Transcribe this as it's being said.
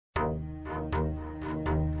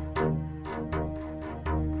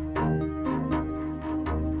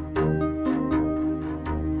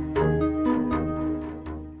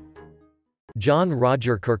John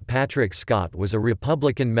Roger Kirkpatrick Scott was a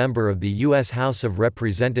Republican member of the U.S. House of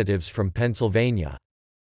Representatives from Pennsylvania.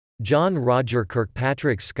 John Roger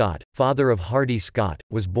Kirkpatrick Scott, father of Hardie Scott,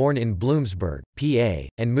 was born in Bloomsburg, PA,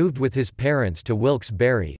 and moved with his parents to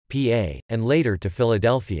Wilkes-Barre, PA, and later to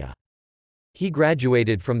Philadelphia. He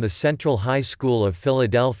graduated from the Central High School of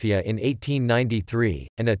Philadelphia in 1893,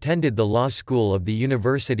 and attended the law school of the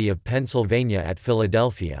University of Pennsylvania at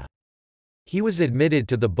Philadelphia. He was admitted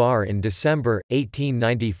to the bar in December,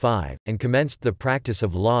 1895, and commenced the practice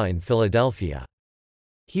of law in Philadelphia.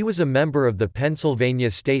 He was a member of the Pennsylvania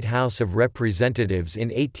State House of Representatives in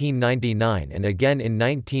 1899 and again in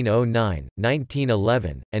 1909,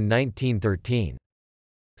 1911, and 1913.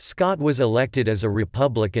 Scott was elected as a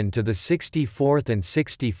Republican to the 64th and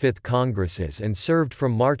 65th Congresses and served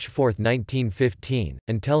from March 4, 1915,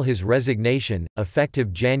 until his resignation,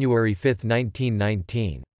 effective January 5,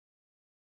 1919.